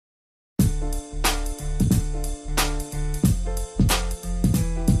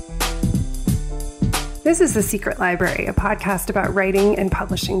This is The Secret Library, a podcast about writing and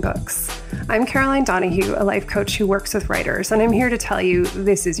publishing books. I'm Caroline Donahue, a life coach who works with writers, and I'm here to tell you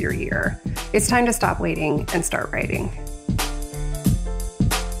this is your year. It's time to stop waiting and start writing.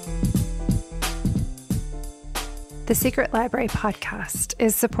 The Secret Library podcast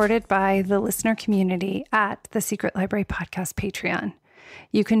is supported by the listener community at the Secret Library Podcast Patreon.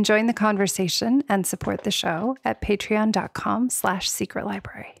 You can join the conversation and support the show at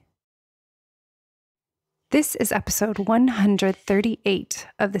patreon.com/secretlibrary. This is episode 138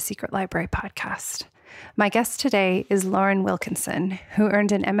 of the Secret Library podcast. My guest today is Lauren Wilkinson, who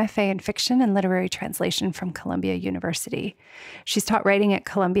earned an MFA in fiction and literary translation from Columbia University. She's taught writing at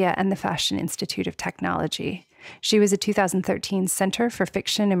Columbia and the Fashion Institute of Technology. She was a 2013 Center for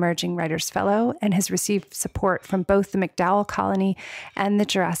Fiction Emerging Writers Fellow and has received support from both the MacDowell Colony and the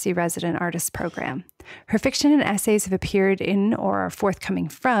Jurassic Resident Artist Program. Her fiction and essays have appeared in or are forthcoming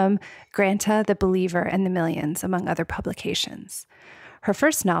from Granta, The Believer, and The Millions, among other publications. Her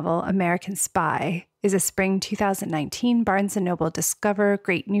first novel, American Spy, is a spring 2019 Barnes & Noble Discover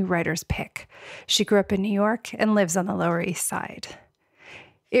Great New Writers pick. She grew up in New York and lives on the Lower East Side.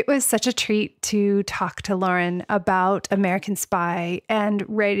 It was such a treat to talk to Lauren about American Spy and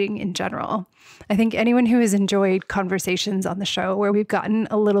writing in general. I think anyone who has enjoyed conversations on the show where we've gotten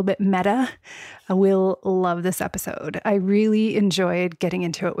a little bit meta will love this episode. I really enjoyed getting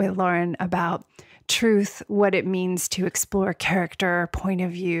into it with Lauren about truth, what it means to explore character, point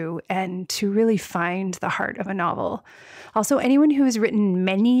of view, and to really find the heart of a novel. Also, anyone who has written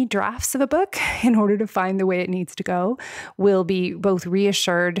many drafts of a book in order to find the way it needs to go will be both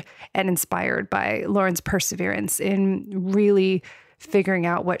reassured and inspired by Lauren's perseverance in really figuring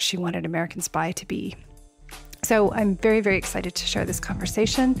out what she wanted American Spy to be. So I'm very, very excited to share this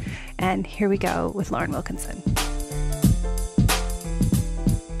conversation. And here we go with Lauren Wilkinson.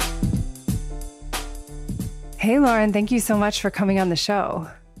 Hey, Lauren, thank you so much for coming on the show.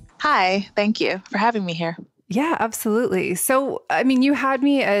 Hi, thank you for having me here. Yeah, absolutely. So, I mean, you had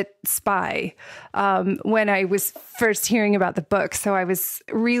me at Spy when I was first hearing about the book. So I was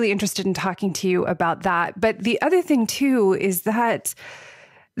really interested in talking to you about that. But the other thing, too, is that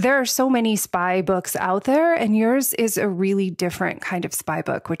there are so many spy books out there, and yours is a really different kind of spy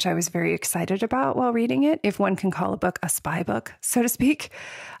book, which I was very excited about while reading it, if one can call a book a spy book, so to speak.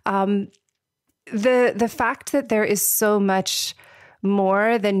 The fact that there is so much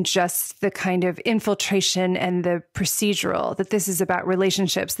more than just the kind of infiltration and the procedural, that this is about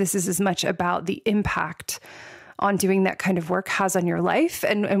relationships, this is as much about the impact on doing that kind of work has on your life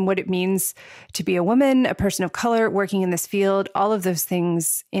and what it means to be a woman, a person of color, working in this field. All of those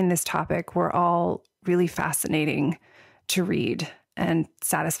things in this topic were all really fascinating to read and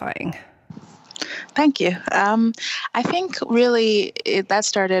satisfying. Thank you. I think really that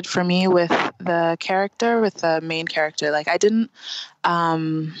started for me with the character, with the main character. Like I didn't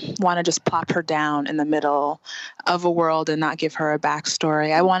want to just plop her down in the middle of a world and not give her a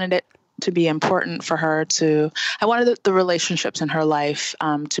backstory. I wanted it to be important for her I wanted the relationships in her life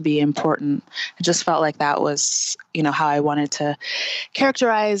to be important. I just felt like that was, how I wanted to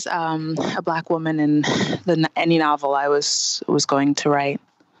characterize a Black woman in any novel I was going to write.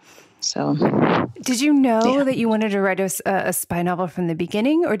 So, did you know that you wanted to write a spy novel from the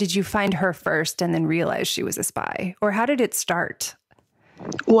beginning, or did you find her first and then realize she was a spy? Or how did it start?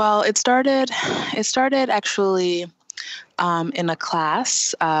 Well, it started actually in a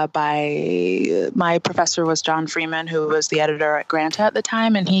class by my professor was John Freeman, who was the editor at Granta at the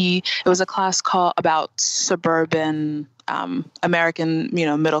time, and it was a class about suburban American,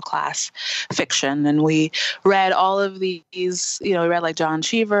 middle class fiction. And we read all of these, we read like John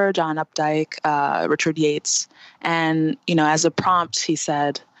Cheever, John Updike, Richard Yates. And, as a prompt, he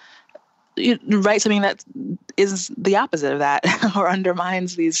said, you write something that is the opposite of that or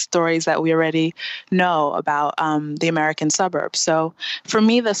undermines these stories that we already know about the American suburbs. So for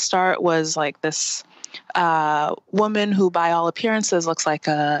me, the start was like this woman who, by all appearances, looks like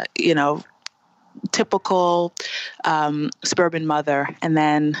a, typical suburban mother, and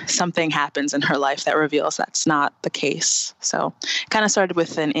then something happens in her life that reveals that's not the case. So it kind of started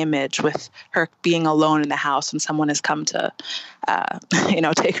with an image, with her being alone in the house and someone has come to,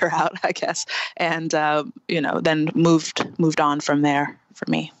 take her out, I guess, and, then moved on from there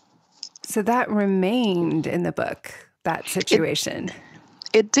for me. So that remained in the book, that situation.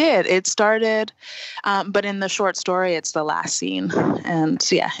 It did. It started, but in the short story, it's the last scene. And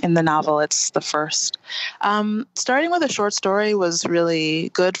in the novel, it's the first. Starting with a short story was really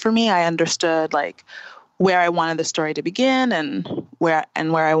good for me. I understood where I wanted the story to begin and where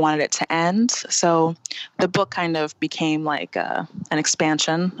I wanted it to end. So the book kind of became like an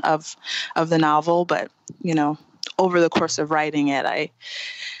expansion of the novel. But, over the course of writing it, I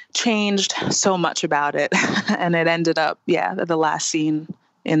changed so much about it. And it ended up, the last scene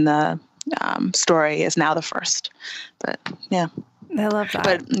in the story is now the first. But yeah. I love that.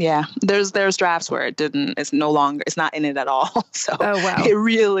 But yeah, there's drafts where it's not in it at all. So oh, wow. it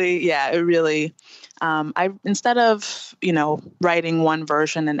really, instead of, writing one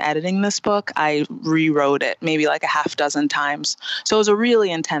version and editing this book, I rewrote it maybe like a half dozen times. So it was a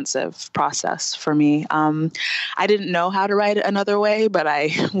really intensive process for me. I didn't know how to write it another way, but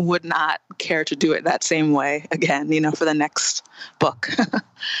I would not care to do it that same way again, for the next book.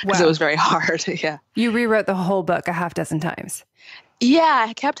 Because It was very hard. Yeah. You rewrote the whole book a half dozen times. Yeah,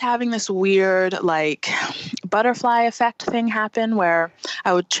 I kept having this weird butterfly effect thing happen where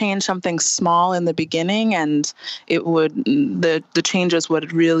I would change something small in the beginning and the changes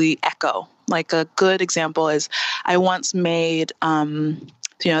would really echo. Like a good example is I once made,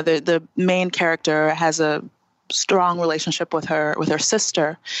 the main character has a strong relationship with her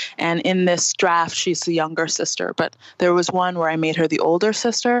sister. And in this draft, she's the younger sister. But there was one where I made her the older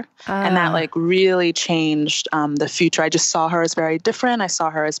sister. And that really changed the future. I just saw her as very different. I saw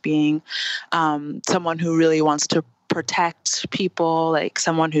her as being someone who really wants to protect people, like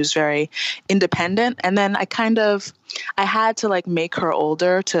someone who's very independent. And then I had to make her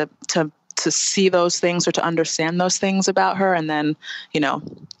older to see those things or to understand those things about her. And then,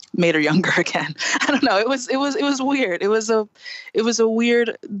 made her younger again. I don't know. It was weird. It was a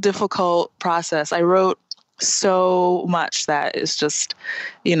weird, difficult process. I wrote so much that is just,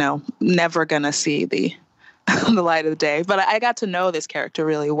 never gonna see the the light of the day. But I got to know this character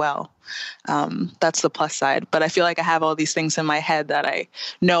really well. That's the plus side. But I feel like I have all these things in my head that I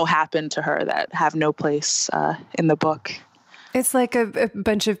know happened to her that have no place in the book. It's like a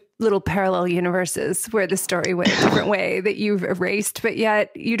bunch of little parallel universes where the story went a different way that you've erased, but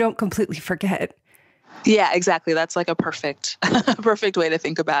yet you don't completely forget. Yeah, exactly. That's like a perfect way to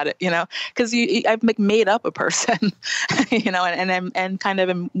think about it, because I've made up a person, and I'm kind of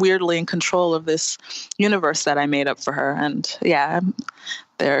am weirdly in control of this universe that I made up for her. And yeah,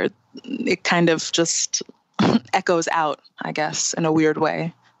 it kind of just echoes out, I guess, in a weird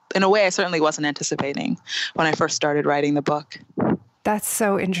way. In a way I certainly wasn't anticipating when I first started writing the book. That's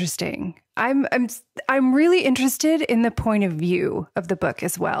so interesting. I'm really interested in the point of view of the book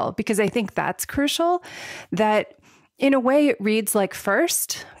as well, because I think that's crucial. That in a way it reads like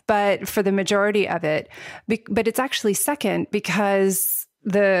first, but for the majority of it, but it's actually second because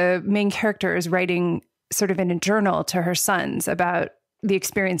the main character is writing sort of in a journal to her sons about the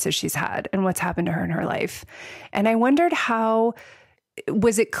experiences she's had and what's happened to her in her life. And I wondered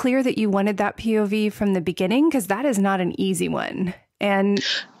was it clear that you wanted that POV from the beginning? Because that is not an easy one. And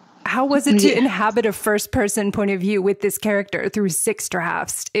how was it to inhabit a first person point of view with this character through 6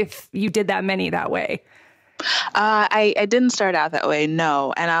 drafts if you did that many that way? I didn't start out that way,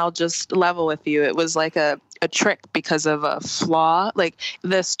 no. And I'll just level with you. It was like a trick because of a flaw. Like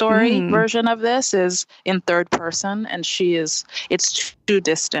the story version of this is in third person and it's too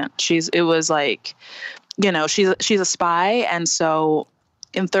distant. She's a spy. And so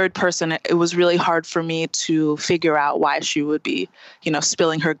in third person, it was really hard for me to figure out why she would be,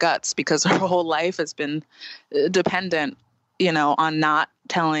 spilling her guts because her whole life has been dependent, on not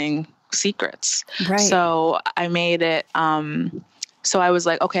telling secrets. Right. So I made it, so I was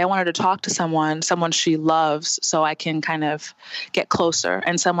like, okay, I want her to talk to someone she loves so I can kind of get closer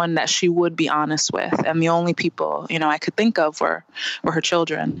and someone that she would be honest with. And the only people, I could think of were her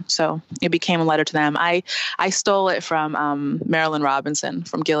children. So it became a letter to them. I stole it from Marilyn Robinson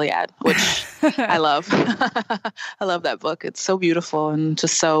from Gilead, which I love. I love that book. It's so beautiful and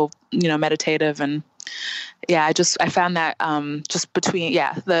just so, meditative. And yeah, I found that just between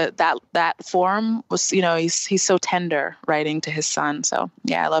that form was he's so tender writing to his son. So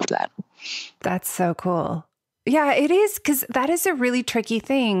yeah, I loved that. That's so cool. Yeah, it is, because that is a really tricky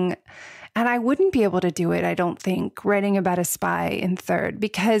thing, and I wouldn't be able to do it. I don't think writing about a spy in third,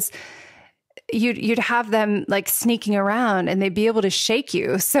 because you'd have them like sneaking around and they'd be able to shake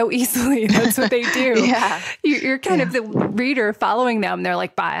you so easily. That's what they do. Yeah. You're kind of the reader following them. They're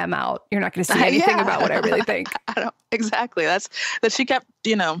like, bye, I'm out. You're not going to see anything about what I really think. Exactly. That she kept,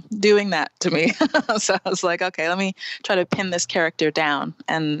 doing that to me. So I was like, okay, let me try to pin this character down.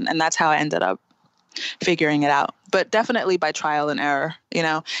 And that's how I ended up figuring it out. But definitely by trial and error.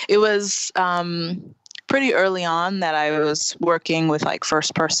 It was, pretty early on that I was working with like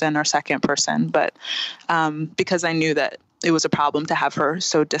first person or second person, but because I knew that it was a problem to have her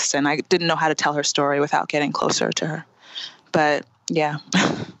so distant. I didn't know how to tell her story without getting closer to her. But yeah.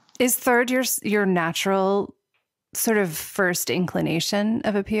 Is third your natural sort of first inclination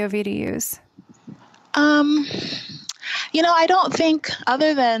of a POV to use? I don't think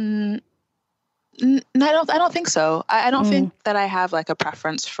other than, I don't think so. I don't think that I have like a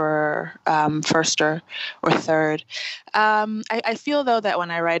preference for first or third. I feel though that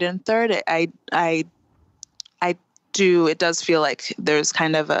when I write in third, it does feel like there's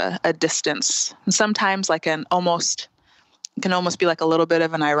kind of a distance. And sometimes like it can almost be like a little bit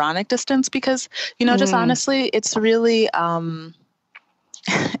of an ironic distance because, just honestly, it's really,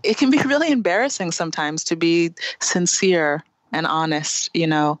 it can be really embarrassing sometimes to be sincere and honest,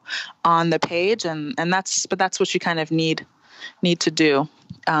 on the page. But that's what you kind of need to do.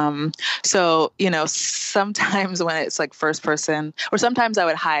 So, sometimes when it's like first person, or sometimes I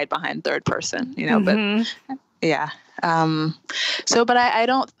would hide behind third person, but yeah. But I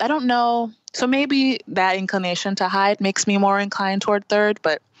don't know. So maybe that inclination to hide makes me more inclined toward third,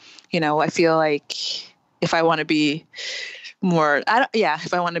 but, I feel like if I want to be more,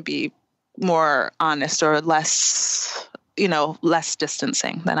 if I want to be more honest or less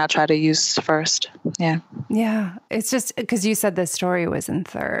distancing, then I'll try to use first. Yeah. Yeah. It's just because you said the story was in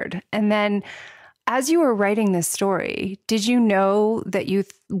third. And then as you were writing this story, did you know that you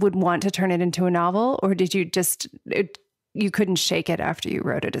would want to turn it into a novel, or did you you couldn't shake it after you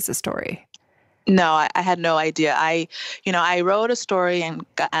wrote it as a story? No, I had no idea. I wrote a story and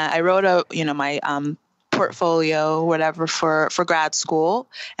I wrote my portfolio, whatever, for grad school.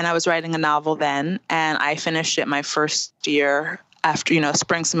 And I was writing a novel then, and I finished it my first year after,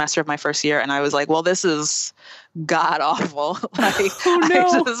 spring semester of my first year. And I was like, well, this is god awful. Like, oh,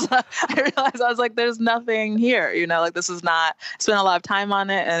 no. I realized I was like, there's nothing here, like this is not, I spent a lot of time on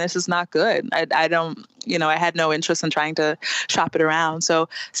it and this is not good. I don't, I had no interest in trying to shop it around. So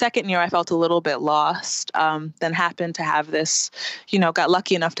second year, I felt a little bit lost. Then happened to have this, got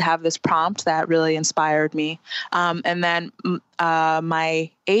lucky enough to have this prompt that really inspired me. And then my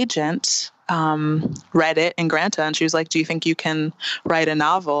agent read it in Granta, and she was like, do you think you can write a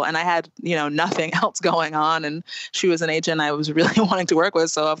novel? And I had, nothing else going on, and she was an agent I was really wanting to work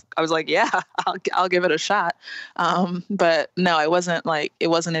with. So I was like, yeah, I'll give it a shot. But no, it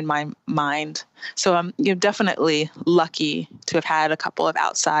wasn't in my mind. So I'm definitely lucky to have had a couple of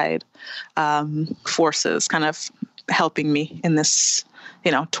outside forces kind of helping me in this,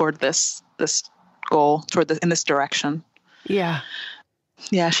 toward this goal, in this direction. Yeah.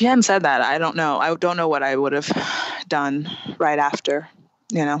 Yeah, she hadn't said that. I don't know. I don't know what I would have done right after,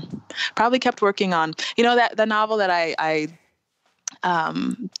 Probably kept working on, that the novel that I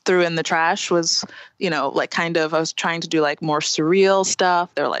threw in the trash was, I was trying to do like more surreal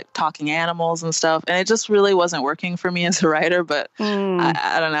stuff. They're like talking animals and stuff. And it just really wasn't working for me as a writer, but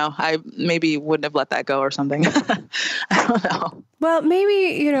I don't know. I maybe wouldn't have let that go or something. I don't know. Well,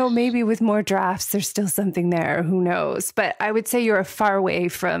 maybe with more drafts, there's still something there. Who knows? But I would say you're far away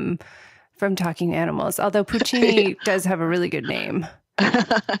from talking animals, although Puccini does have a really good name.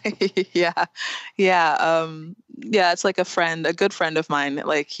 Yeah. It's like a good friend of mine.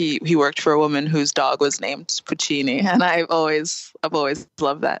 Like he worked for a woman whose dog was named Puccini, and I've always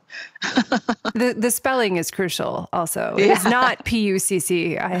loved that. The spelling is crucial. Also, it is not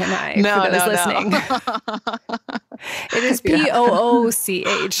Puccini. No, for those listening. It is Pooch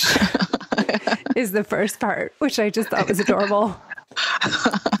is the first part, which I just thought was adorable.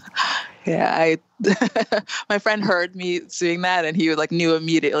 Yeah, my friend heard me doing that, and he knew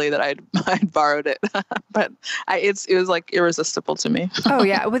immediately that I'd borrowed it. But it was like irresistible to me. Oh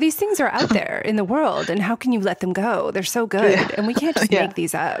yeah, well these things are out there in the world, and how can you let them go? They're so good, and we can't just make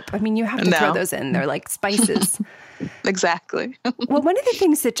these up. I mean, you have to throw those in. They're like spices. Exactly. Well, one of the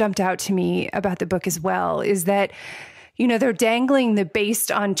things that jumped out to me about the book as well is that, they're dangling the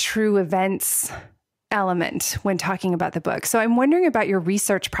based on true events element when talking about the book. So I'm wondering about your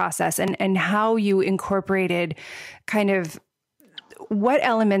research process and how you incorporated kind of what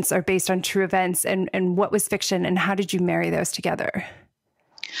elements are based on true events and what was fiction, and how did you marry those together?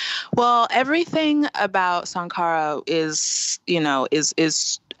 Well, everything about Sankara is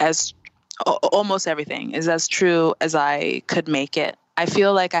as almost everything is as true as I could make it. I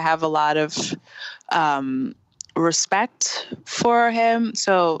feel like I have a lot of respect for him.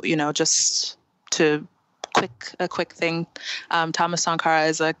 So, just a quick thing. Thomas Sankara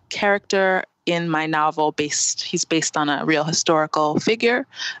is a character in my novel he's based on a real historical figure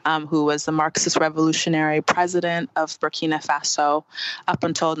who was the Marxist revolutionary president of Burkina Faso up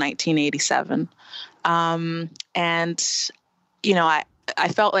until 1987. I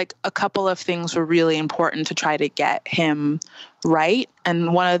felt like a couple of things were really important to try to get him right.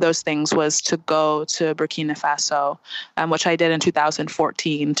 And one of those things was to go to Burkina Faso, which I did in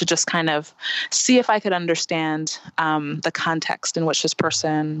 2014, to just kind of see if I could understand the context in which this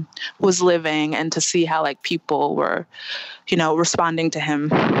person was living, and to see how like people were, responding to him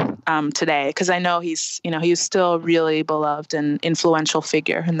today. Because I know he's still a really beloved and influential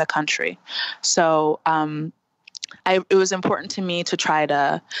figure in the country. So it was important to me to try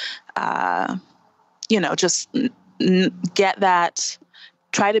to, just get that,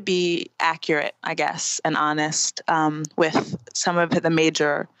 try to be accurate, I guess, and honest with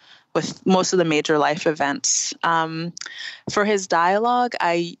with most of the major life events. For his dialogue,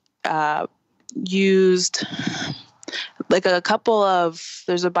 I used like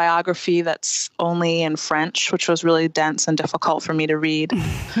there's a biography that's only in French, which was really dense and difficult for me to read.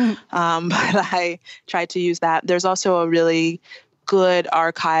 But I tried to use that. There's also a really good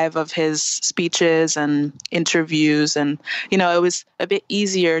archive of his speeches and interviews. And, it was a bit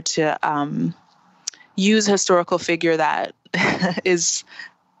easier to use a historical figure that is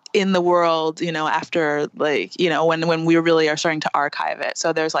in the world, after when we really are starting to archive it.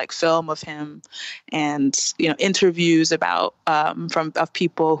 So there's like film of him and, interviews about, of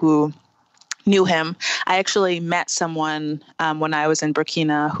people who knew him. I actually met someone, when I was in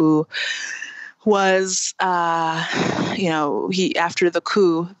Burkina who was, he, after the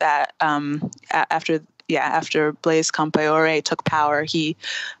coup that, after Blaise Compaoré took power, he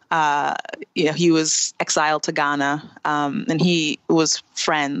was exiled to Ghana, and he was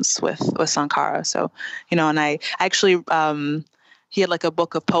friends with Sankara. So, and I actually, he had like a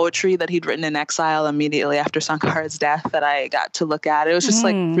book of poetry that he'd written in exile immediately after Sankara's death that I got to look at. It was just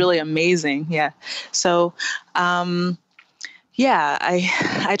like really amazing. Yeah. So, I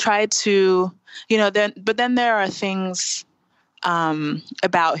tried to, but then there are things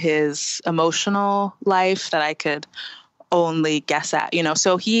about his emotional life that I could only guess at,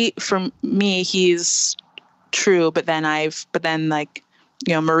 so for me, he's true, but then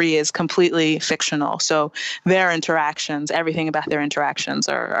Marie is completely fictional. So their interactions, everything about their interactions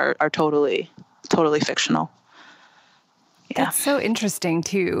are totally fictional. Yeah. That's so interesting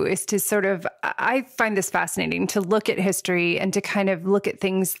too, is to sort of, I find this fascinating to look at history and to kind of look at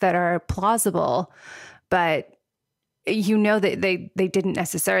things that are plausible, but that they didn't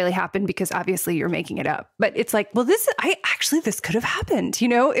necessarily happen because obviously you're making it up. But it's like, well, this could have happened.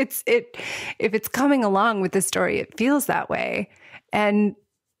 If it's coming along with the story, it feels that way. And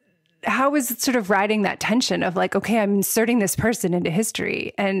how was it sort of riding that tension of like, okay, I'm inserting this person into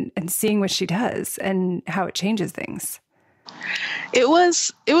history and seeing what she does and how it changes things? It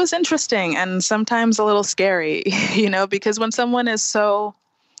was interesting and sometimes a little scary, because when someone is so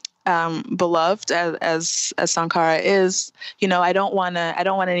beloved as Sankara is, I don't want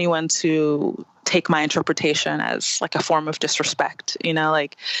anyone to take my interpretation as like a form of disrespect,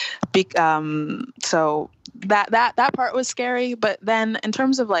 so that part was scary. But then in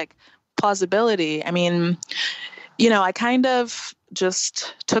terms of like plausibility, I mean, I kind of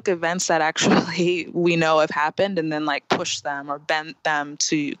just took events that actually we know have happened and then like pushed them or bent them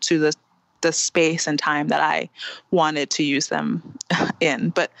to the space and time that I wanted to use them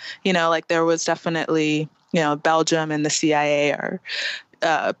in. But, there was definitely, Belgium and the CIA are,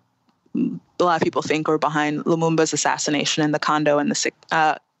 a lot of people think were behind Lumumba's assassination in the Congo in the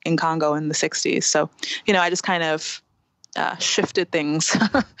 60s. So, I just kind of shifted things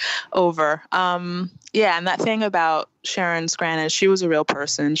over. And that thing about Sharon Scranton, she was a real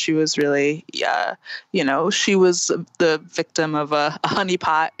person. She was really, she was the victim of a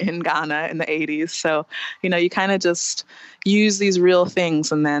honeypot in Ghana in the 80s. So, you kind of just use these real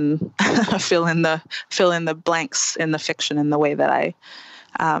things and then fill in the blanks in the fiction in the way that I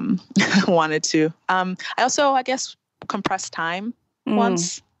wanted to. I also, I guess, compressed time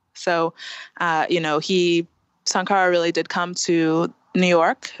once. So, Sankara really did come to New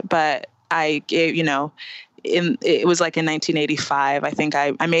York, but I gave, it was like in 1985, I think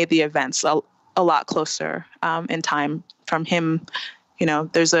I made the events a lot closer in time from him.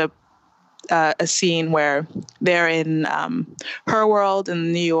 There's a scene where they're in her world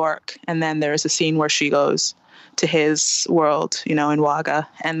in New York, and then there's a scene where she goes to his world, in Wagga,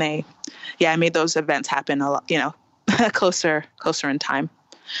 and I made those events happen a lot, closer in time.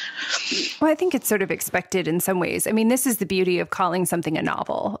 Well, I think it's sort of expected in some ways. I mean, this is the beauty of calling something a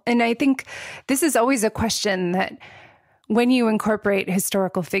novel. And I think this is always a question that when you incorporate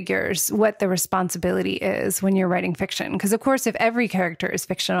historical figures, what the responsibility is when you're writing fiction. Because of course, if every character is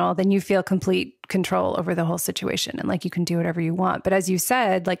fictional, then you feel complete control over the whole situation and like you can do whatever you want. But as you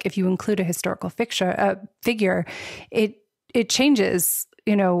said, like if you include a historical figure, it it changes,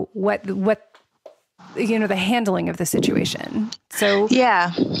 what the handling of the situation. So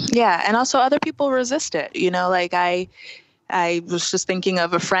yeah. And also other people resist it, like I was just thinking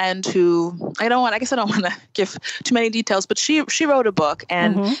of a friend who I guess I don't want to give too many details, but she wrote a book,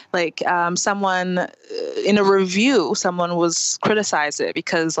 and someone in a review, someone was criticized it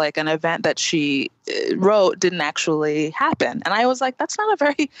because like an event that she wrote didn't actually happen. And I was like,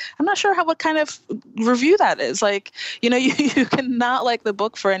 I'm not sure what kind of review that is. Like, you can not like the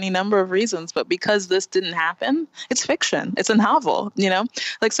book for any number of reasons, but because this didn't happen, it's fiction. It's a novel,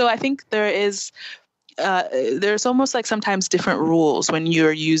 like, so I think there's almost like sometimes different rules when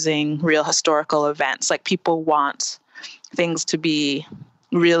you're using real historical events. Like people want things to be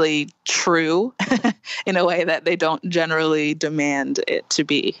really true in a way that they don't generally demand it to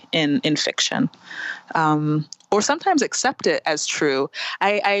be in fiction, or sometimes accept it as true.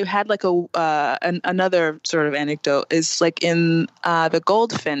 I had like another sort of anecdote is like in the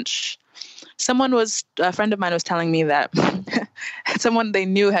Goldfinch. A friend of mine was telling me that someone they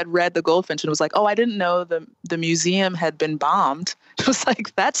knew had read The Goldfinch and was like, "Oh, I didn't know the museum had been bombed." It was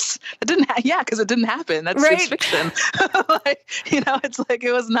like, because it didn't happen. That's right. It's fiction. Like, it's like,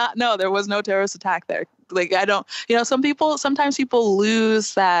 it was not, no, there was no terrorist attack there. Like, I don't, sometimes people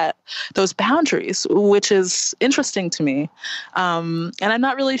lose those boundaries, which is interesting to me. And I'm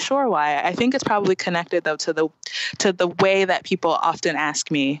not really sure why. I think it's probably connected though to the way that people often ask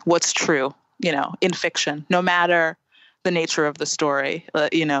me what's true, in fiction, no matter the nature of the story.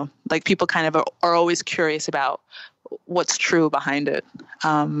 Like people kind of are always curious about what's true behind it.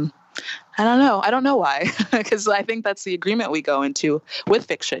 I don't know. I don't know why, because I think that's the agreement we go into with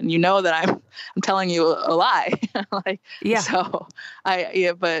fiction. That I'm telling you a lie. Like, yeah. So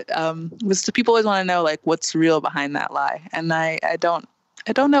but people always want to know like what's real behind that lie, and I don't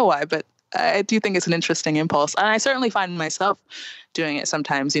know why, but I do think it's an interesting impulse, and I certainly find myself doing it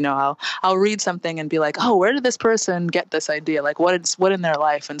sometimes. I'll read something and be like, oh, where did this person get this idea? Like, what in their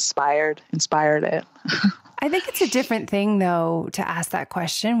life inspired it? I think it's a different thing, though, to ask that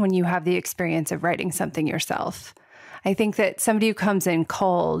question when you have the experience of writing something yourself. I think that somebody who comes in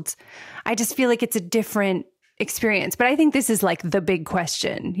cold, I just feel like it's a different experience. But I think this is like the big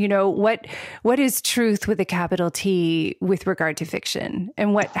question. What is truth with a capital T with regard to fiction,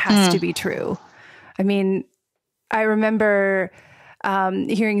 and what has to be true? I mean, I remember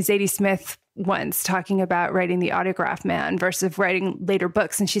hearing Zadie Smith once talking about writing The Autograph Man versus writing later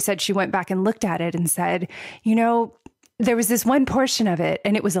books. And she said she went back and looked at it and said, there was this one portion of it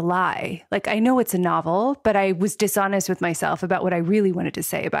and it was a lie. Like, I know it's a novel, but I was dishonest with myself about what I really wanted to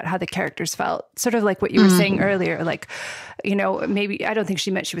say about how the characters felt. Sort of like what you were saying earlier, like, maybe, I don't think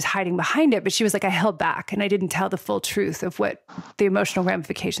she meant she was hiding behind it, but she was like, I held back and I didn't tell the full truth of what the emotional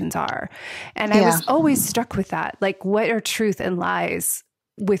ramifications are. And I was always struck with that. Like, what are truth and lies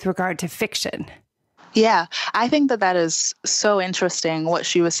with regard to fiction? Yeah, I think that is so interesting what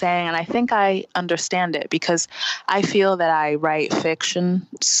she was saying. And I think I understand it because I feel that I write fiction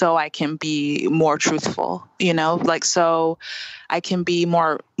so I can be more truthful, like, so I can be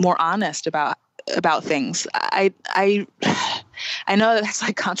more honest about things. I know that's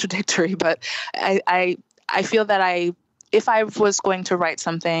like contradictory, but I feel that if I was going to write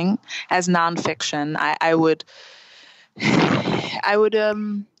something as nonfiction, I would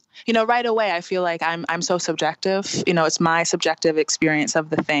right away, I feel like I'm so subjective. It's my subjective experience of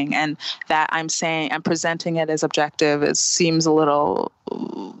the thing, and that I'm presenting it as objective. It seems a little,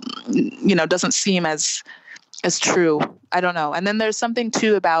 doesn't seem as true. I don't know. And then there's something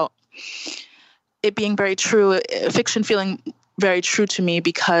too about it being very true, fiction feeling very true to me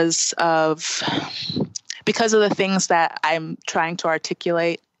because of the things that I'm trying to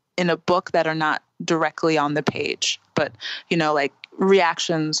articulate in a book that are not directly on the page, but like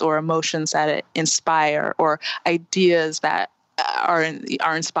reactions or emotions that it inspire, or ideas that are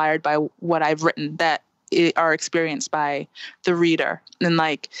inspired by what I've written that are experienced by the reader. And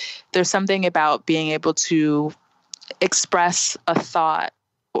like, there's something about being able to express a thought,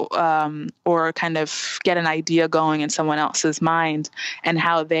 or kind of get an idea going in someone else's mind and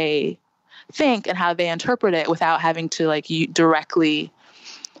how they think and how they interpret it without having to like you directly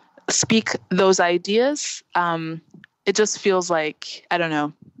speak those ideas. It just feels like, I don't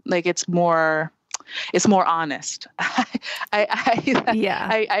know, like it's more honest.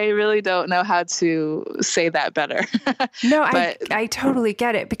 I really don't know how to say that better. No, I totally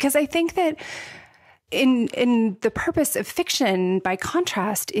get it, because I think that in the purpose of fiction, by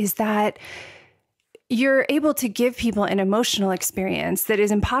contrast, is that you're able to give people an emotional experience that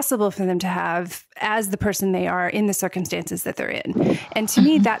is impossible for them to have as the person they are in the circumstances that they're in. And to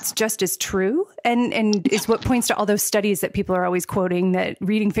me, that's just as true. And is what points to all those studies that people are always quoting, that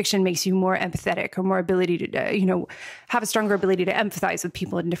reading fiction makes you more empathetic or more ability to, have a stronger ability to empathize with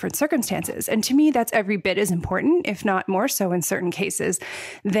people in different circumstances. And to me, that's every bit as important, if not more so in certain cases,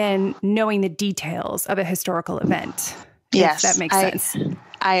 than knowing the details of a historical event. Yes, if that makes sense.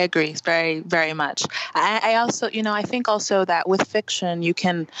 I agree very, very much. I also, I think also that with fiction, you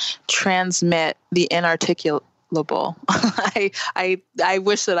can transmit the inarticulable. I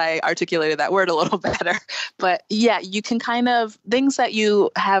wish that I articulated that word a little better. But yeah, you can kind of, things that you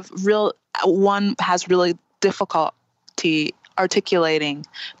have one has really difficulty articulating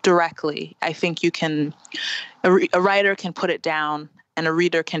directly. I think a writer can put it down and a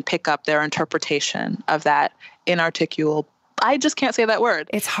reader can pick up their interpretation of that inarticulable. I just can't say that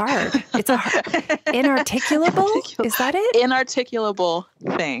word. It's hard. Inarticulable? Is that it? Inarticulable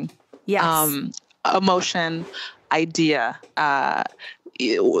thing. Yes. Emotion, idea. Yeah.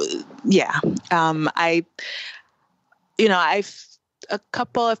 A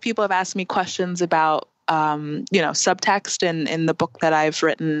couple of people have asked me questions about, subtext in the book that I've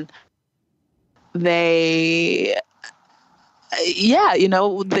written. Your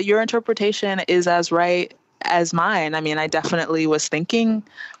interpretation is as right as mine. I mean, I definitely was thinking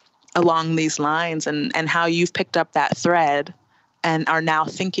along these lines, and how you've picked up that thread and are now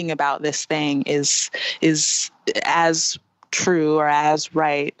thinking about this thing is as true or as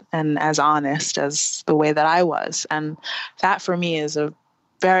right and as honest as the way that I was. And that for me is a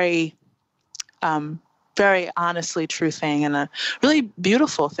very, very honestly true thing and a really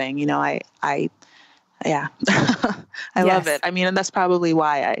beautiful thing. Yeah, I love it. I mean, and that's probably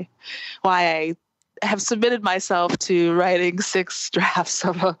why I have submitted myself to writing 6 drafts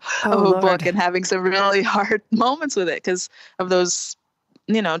of a book and having some really hard moments with it because of those,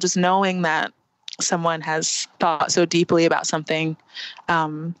 just knowing that someone has thought so deeply about something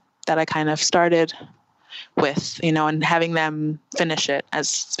that I kind of started with, and having them finish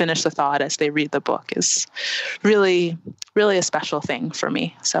the thought as they read the book is really, really a special thing for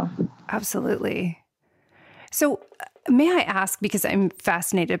me. So absolutely. So may I ask, because I'm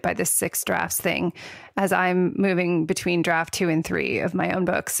fascinated by this 6 drafts thing as I'm moving between draft 2 and 3 of my own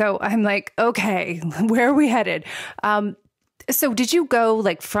book. So I'm like, okay, where are we headed? So did you go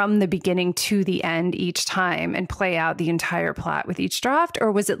like from the beginning to the end each time and play out the entire plot with each draft?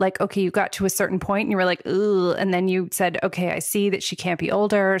 Or was it like, okay, you got to a certain point and you were like, ooh, and then you said, okay, I see that she can't be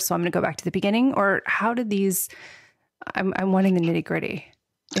older, so I'm going to go back to the beginning? Or how did these, I'm wanting the nitty gritty,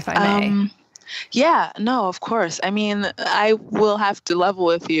 if I may. Yeah, no, of course. I mean, I will have to level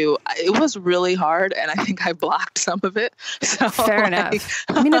with you. It was really hard, and I think I blocked some of it. So, fair enough.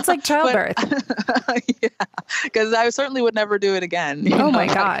 I mean, it's like childbirth. Yeah, because I certainly would never do it again. My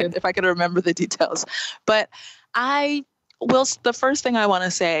God. If I could remember the details. But the first thing I want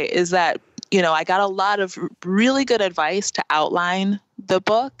to say is that, I got a lot of really good advice to outline the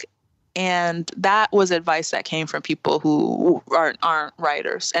book. And that was advice that came from people who aren't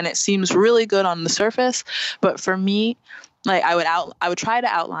writers. And it seems really good on the surface. But for me, like I would try to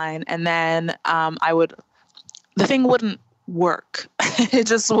outline, and then the thing wouldn't work. It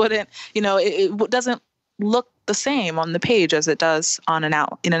just wouldn't, it doesn't look the same on the page as it does in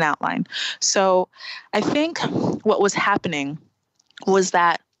an outline. So I think what was happening was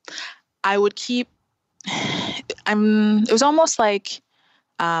that I would keep, it was almost like,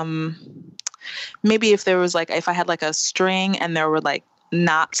 maybe if I had like a string and there were like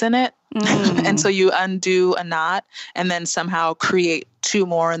knots in it, and so you undo a knot and then somehow create 2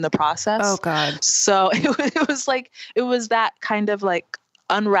 more in the process. Oh God. So it was that kind of like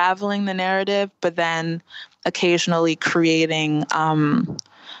unraveling the narrative, but then occasionally creating,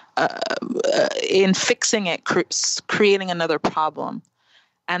 in fixing it, creating another problem.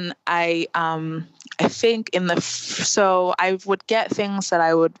 And I think so I would get things that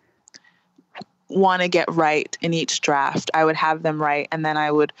I would want to get right in each draft. I would have them right. And then I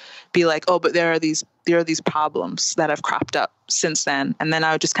would be like, oh, but there are these problems that have cropped up since then. And then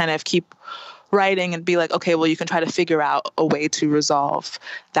I would just kind of keep writing and be like, okay, well, you can try to figure out a way to resolve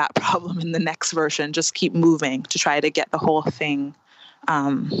that problem in the next version. Just keep moving to try to get the whole thing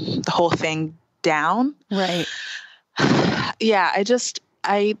down. Right. Yeah.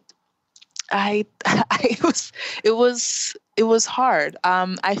 It was hard.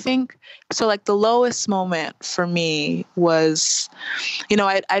 I think so. Like the lowest moment for me was,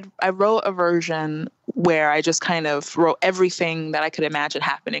 I wrote a version where I just kind of wrote everything that I could imagine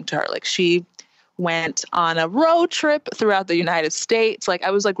happening to her. Like she went on a road trip throughout the United States. Like, I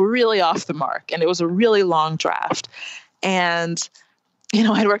was like really off the mark, and it was a really long draft. And,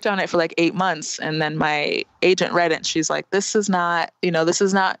 I'd worked on it for like 8 months, and then my agent read it, and she's like, this is not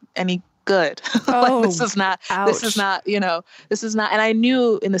any good. Oh, this is not, ouch. this is not. And I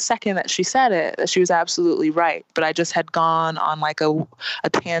knew in the second that she said it, that she was absolutely right. But I just had gone on like a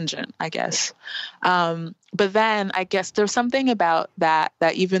tangent, I guess. But then I guess there's something about that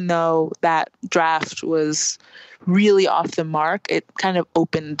even though that draft was really off the mark, it kind of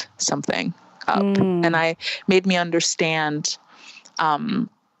opened something up, and made me understand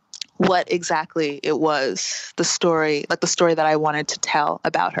what exactly it was, the story that I wanted to tell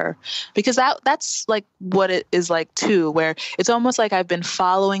about her. Because that's like what it is like too, where it's almost like I've been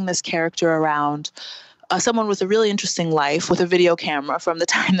following this character around, someone with a really interesting life, with a video camera from the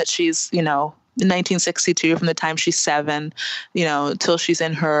time that she's, in 1962, from the time she's 7, till she's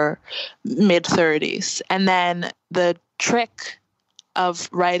in her mid 30s. And then the trick of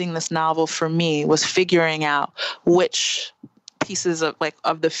writing this novel for me was figuring out which pieces of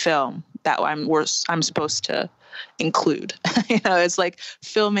the film that I'm supposed to include. It's like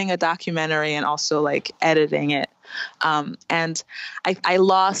filming a documentary and also like editing it. And I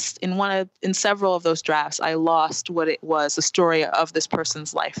lost in several of those drafts, I lost what it was, the story of this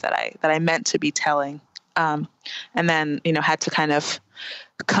person's life that I meant to be telling. And then, had to kind of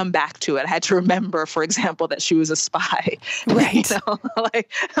come back to it. I had to remember, for example, that she was a spy, right?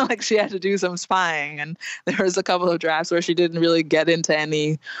 Like she had to do some spying. And there was a couple of drafts where she didn't really get into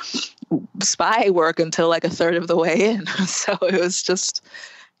any spy work until like a third of the way in. So it was just,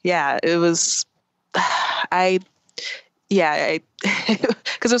 it was, because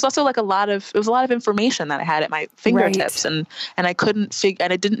there's also like a lot of information that I had at my fingertips, right. and I couldn't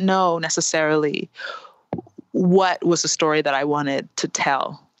and I didn't know necessarily what was the story that I wanted to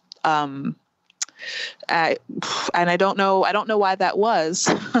tell. And I don't know why that was.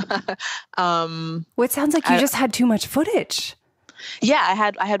 Well, it sounds like you just had too much footage. Yeah,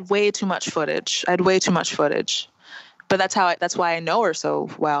 I had way too much footage. But that's why I know her so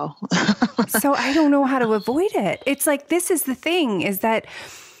well. So I don't know how to avoid it. It's like, this is the thing, is that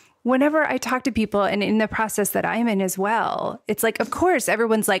whenever I talk to people, and in the process that I'm in as well, it's like, of course,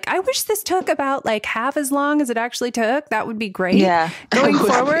 everyone's like, I wish this took about like half as long as it actually took. That would be great. Yeah. Going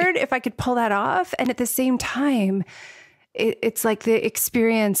forward, if I could pull that off. And at the same time, it's like the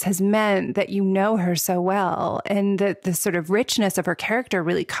experience has meant that you know her so well, and that the sort of richness of her character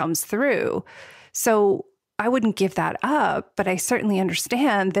really comes through. So I wouldn't give that up, but I certainly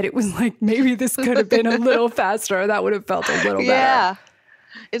understand that it was like, maybe this could have been a little faster. That would have felt a little better. Yeah.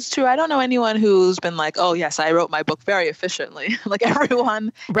 It's true. I don't know anyone who's been like, oh, yes, I wrote my book very efficiently. Like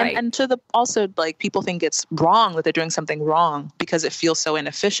everyone. Right. And also like people think it's wrong, that they're doing something wrong because it feels so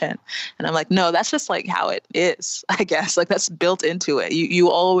inefficient. And I'm like, no, that's just like how it is, I guess. Like that's built into it. You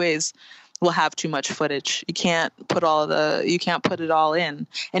always will have too much footage. You can't put it all in.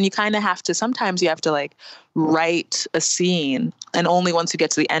 And you kind of have to, sometimes you have to like write a scene, and only once you get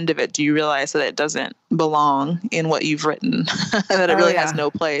to the end of it do you realize that it doesn't belong in what you've written, that it really has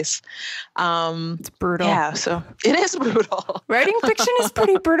no place. It's brutal. Yeah, so it is brutal. Writing fiction is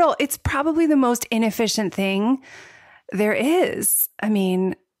pretty brutal. It's probably the most inefficient thing there is. I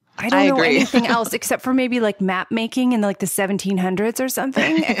mean, I don't know anything else except for maybe like map making in like the 1700s or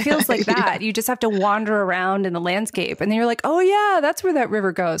something. It feels like that. Yeah. You just have to wander around in the landscape, and then you're like, oh yeah, that's where that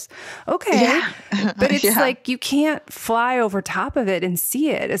river goes. Okay. Yeah. But it's like, you can't fly over top of it and see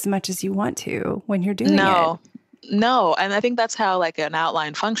it as much as you want to when you're doing it. No. And I think that's how like an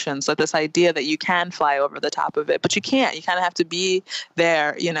outline functions. Like this idea that you can fly over the top of it, but you can't. You kind of have to be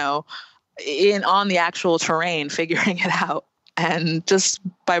there, on the actual terrain, figuring it out. And just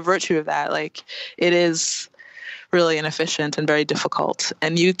by virtue of that, like it is really inefficient and very difficult,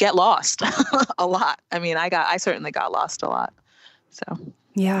 and you get lost a lot. I mean, I certainly got lost a lot. So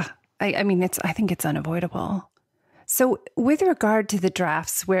yeah, I mean, I think it's unavoidable. So with regard to the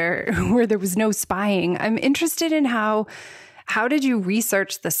drafts where there was no spying, I'm interested in how did you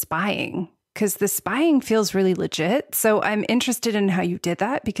research the spying? Because the spying feels really legit. So I'm interested in how you did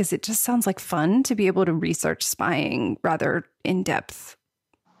that, because it just sounds like fun to be able to research spying rather in depth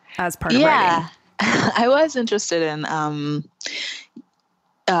as part of writing. I was interested in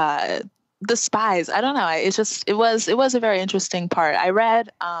the spies. I don't know. It was a very interesting part. I read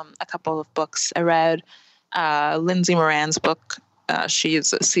a couple of books. I read Lindsay Moran's book.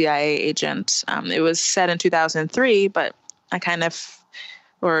 She's a CIA agent. It was set in 2003, but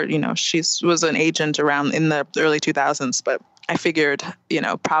she was an agent around in the early 2000s, but I figured,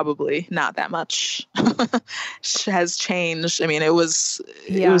 probably not that much has changed. I mean, it was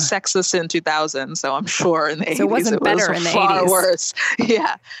sexist in 2000, so I'm sure in the 80s it wasn't better in the far 80s. Worse.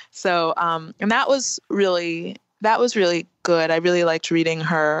 Yeah. So, and that was really good. I really liked reading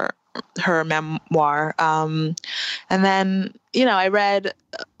her memoir. And then, I read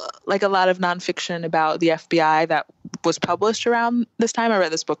like a lot of nonfiction about the FBI that was published around this time. I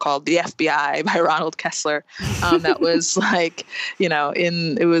read this book called The FBI by Ronald Kessler. That was like,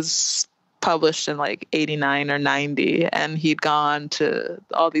 it was published in like 89 or 90, and he'd gone to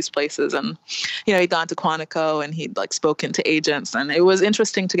all these places, and, he'd gone to Quantico, and he'd like spoken to agents. And it was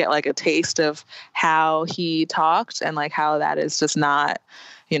interesting to get like a taste of how he talked and like how that is just not,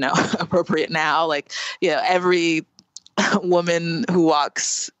 appropriate now. Like, every woman who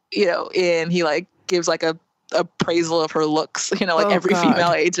walks, in, he like gives like a appraisal of her looks, every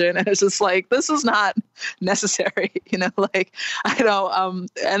female agent. And it's just like, this is not necessary, like I don't,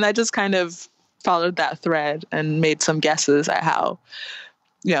 and I just kind of followed that thread and made some guesses at how,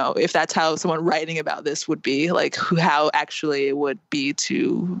 if that's how someone writing about this would be, like how actually it would be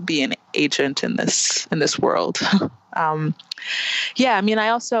to be an agent in this world. I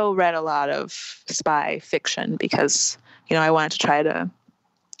also read a lot of spy fiction because, I wanted to try to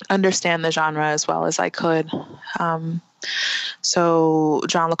understand the genre as well as I could. So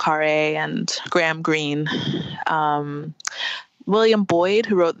John le Carré and Graham Greene, William Boyd,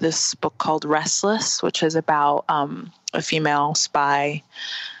 who wrote this book called Restless, which is about a female spy.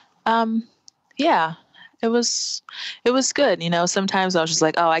 It was good. Sometimes I was just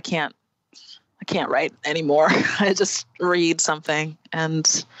like, oh, I can't write anymore. I just read something,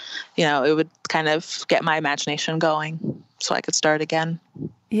 and it would kind of get my imagination going so I could start again.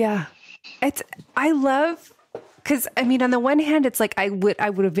 Yeah. I love, because on the one hand, it's like I would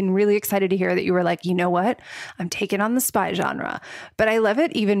have been really excited to hear that you were like, you know what, I'm taking on the spy genre. But I love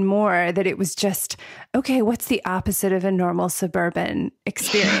it even more that it was just, okay, what's the opposite of a normal suburban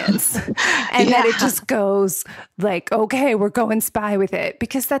experience? And that it just goes like, okay, we're going spy with it,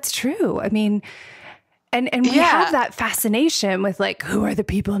 because that's true. And we have that fascination with like, who are the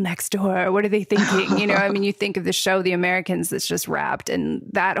people next door? What are they thinking? You think of the show, The Americans, that's just wrapped in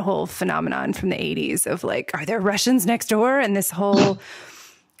that whole phenomenon from the 80s of like, are there Russians next door? And this whole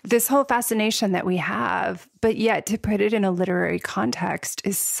fascination that we have, but yet to put it in a literary context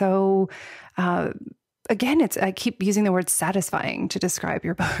is so, again, I keep using the word satisfying to describe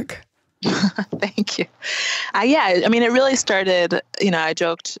your book. Thank you. It really started, I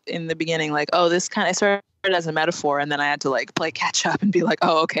joked in the beginning, like, oh, this kind of started as a metaphor. And then I had to like play catch up and be like,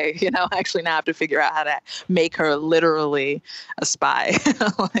 oh, okay, actually now I have to figure out how to make her literally a spy.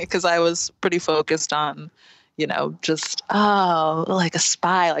 Because I was pretty focused on, just, like a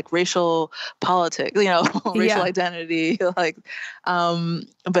spy, like racial politics, racial identity, like,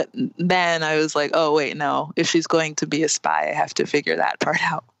 but then I was like, oh, wait, no, if she's going to be a spy, I have to figure that part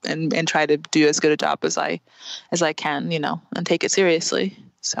out and try to do as good a job as I can, and take it seriously.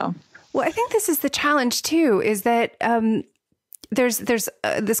 So. Well, I think this is the challenge too, is that, there's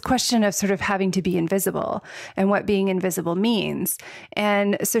this question of sort of having to be invisible and what being invisible means.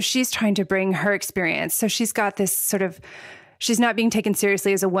 And so she's trying to bring her experience. So she's got this sort of, she's not being taken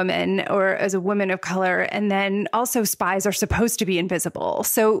seriously as a woman or as a woman of color. And then also spies are supposed to be invisible.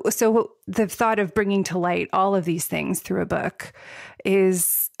 So the thought of bringing to light all of these things through a book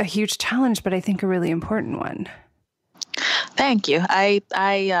is a huge challenge, but I think a really important one. Thank you. I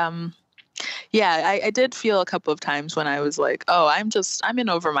did feel a couple of times when I was like, oh, I'm in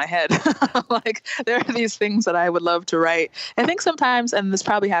over my head. Like there are these things that I would love to write. I think sometimes, and this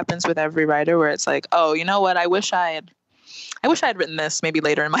probably happens with every writer, where it's like, oh, you know what? I wish I had written this maybe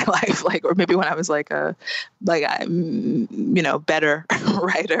later in my life, like, or maybe when I was better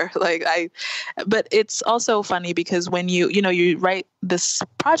writer. But it's also funny because when you write this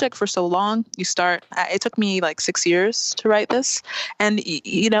project for so long, it took me like 6 years to write this. And,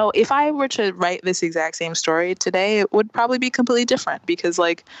 if I were to write this exact same story today, it would probably be completely different because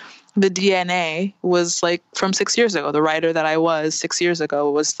like the DNA was like from 6 years ago. The writer that I was 6 years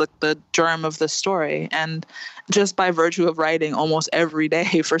ago was like the germ of the story. And just by virtue of writing almost every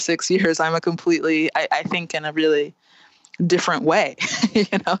day for 6 years, I'm I think in a really different way,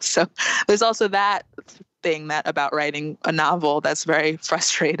 So there's also that thing that about writing a novel that's very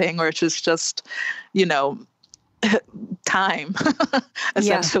frustrating, or it's just time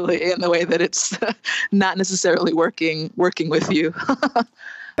essentially in the way that it's not necessarily working with you.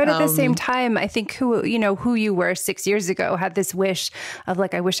 But at the same time, I think who you were 6 years ago had this wish of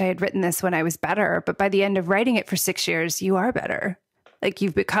like, I wish I had written this when I was better. But by the end of writing it for 6 years, you are better. Like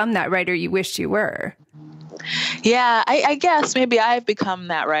you've become that writer you wished you were. Yeah, I guess maybe I've become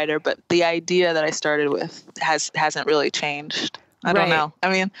that writer, but the idea that I started with hasn't really changed. I don't know.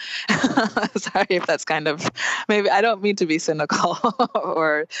 I mean, sorry if that's kind of, maybe I don't mean to be cynical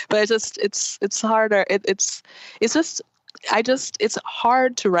but it's harder. It's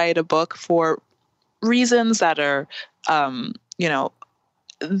hard to write a book for reasons that are,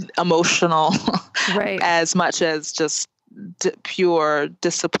 emotional, right, as much as just pure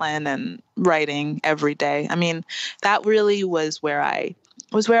discipline and writing every day. I mean, that really was where I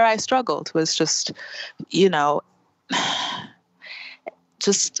struggled, was just,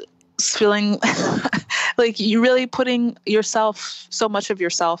 just feeling like you really putting so much of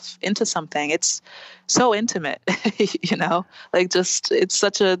yourself into something. It's so intimate, just, it's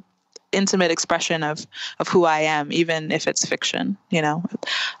such a intimate expression of who I am, even if it's fiction,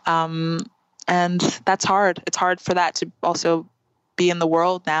 and that's hard. It's hard for that to also be in the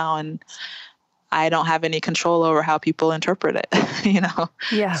world now. And I don't have any control over how people interpret it,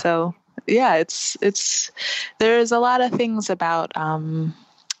 Yeah. So yeah, there's a lot of things about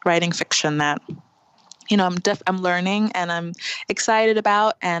writing fiction that, I'm learning and I'm excited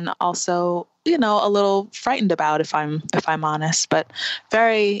about, and also, a little frightened about, if I'm honest, but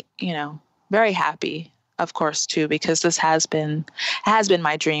very, very happy, of course, too, because this has been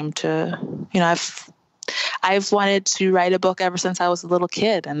my dream to, I've wanted to write a book ever since I was a little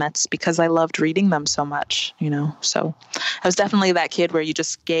kid, and that's because I loved reading them so much, So I was definitely that kid where you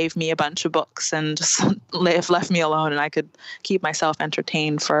just gave me a bunch of books and just left me alone, and I could keep myself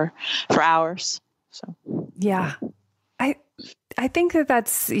entertained for hours. So yeah, I think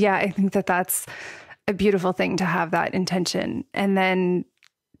that's a beautiful thing, to have that intention, and then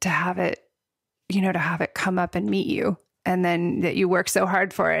to have it, come up and meet you. And then that you work so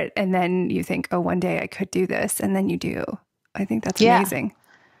hard for it. And then you think, oh, one day I could do this. And then you do. I think that's amazing.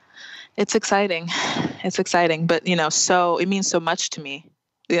 It's exciting. It's exciting. But, so it means so much to me.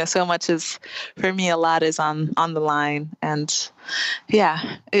 Yeah, so much is, for me, a lot is on the line. And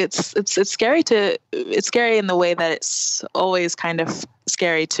yeah, it's scary it's scary in the way that it's always kind of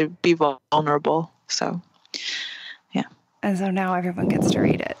scary to be vulnerable. So, yeah. And so now everyone gets to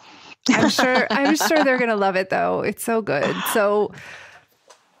read it. I'm sure they're going to love it, though. It's so good. So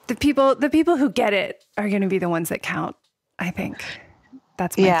the people who get it are going to be the ones that count. I think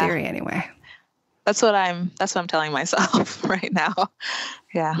that's my theory anyway. That's what I'm telling myself right now.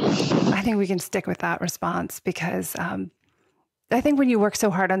 Yeah. I think we can stick with that response, because I think when you work so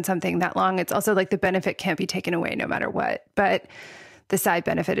hard on something that long, it's also like the benefit can't be taken away no matter what. But the side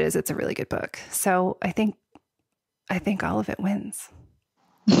benefit is it's a really good book. So I think all of it wins.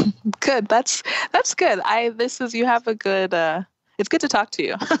 Good. That's good. You have a good, it's good to talk to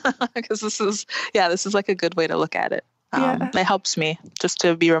you, because this is like a good way to look at it. It helps me just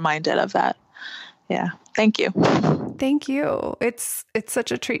to be reminded of that. Yeah. Thank you. Thank you. It's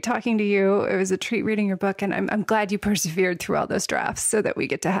such a treat talking to you. It was a treat reading your book, and I'm glad you persevered through all those drafts so that we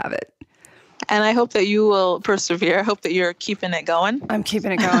get to have it. And I hope that you will persevere. I hope that you're keeping it going. I'm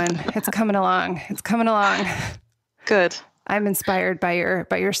keeping it going. It's coming along. Good. I'm inspired by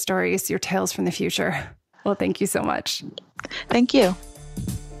your stories, your tales from the future. Well, thank you so much. Thank you.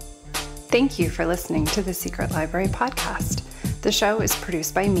 Thank you for listening to the Secret Library podcast. The show is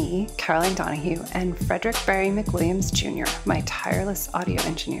produced by me, Caroline Donahue, and Frederick Barry McWilliams Jr., my tireless audio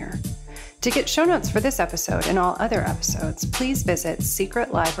engineer. To get show notes for this episode and all other episodes, please visit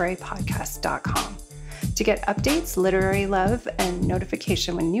secretlibrarypodcast.com. To get updates, literary love, and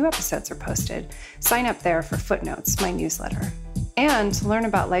notification when new episodes are posted, sign up there for Footnotes, my newsletter. And to learn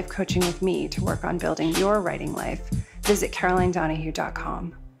about life coaching with me to work on building your writing life, visit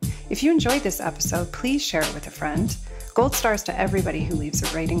carolinedonahue.com. If you enjoyed this episode, please share it with a friend. Gold stars to everybody who leaves a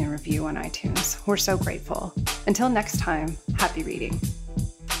rating and review on iTunes. We're so grateful. Until next time, happy reading.